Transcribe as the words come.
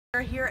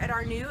We're here at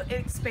our new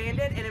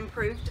expanded and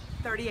improved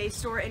 30A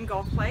store in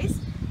Gulf Place,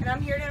 and I'm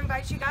here to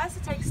invite you guys to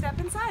take a step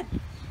inside.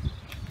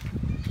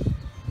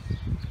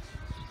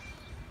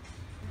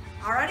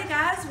 Alrighty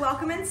guys,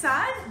 welcome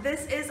inside.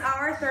 This is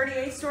our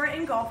 30A store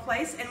in Gulf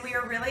Place and we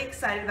are really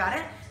excited about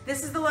it.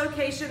 This is the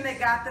location that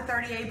got the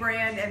 30A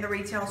brand and the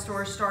retail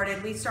store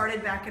started. We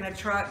started back in a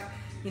truck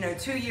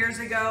 2 years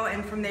ago,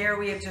 and from there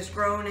we have just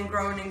grown and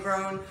grown and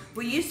grown.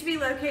 We used to be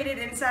located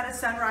inside of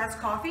Sunrise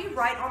Coffee,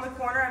 right on the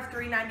corner of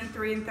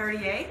 393 and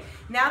 38.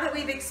 Now that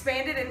we've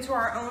expanded into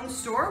our own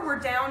store, we're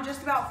down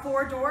just about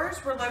 4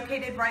 doors. We're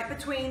located right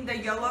between the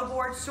YOLO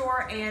Board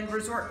store and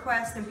Resort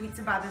Quest and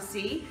Pizza by the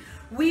Sea.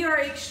 We are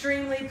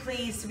extremely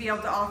pleased to be able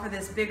to offer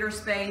this bigger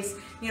space.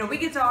 We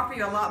get to offer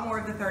you a lot more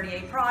of the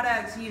 30A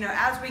products.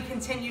 As we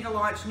continue to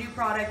launch new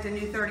product and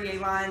new 30A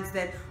lines,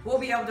 then we'll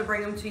be able to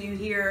bring them to you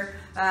here.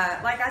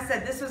 Like I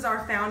said, this was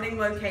our founding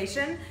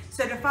location.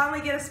 So to finally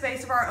get a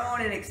space of our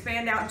own and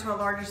expand out into a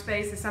larger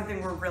space is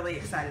something we're really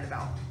excited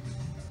about.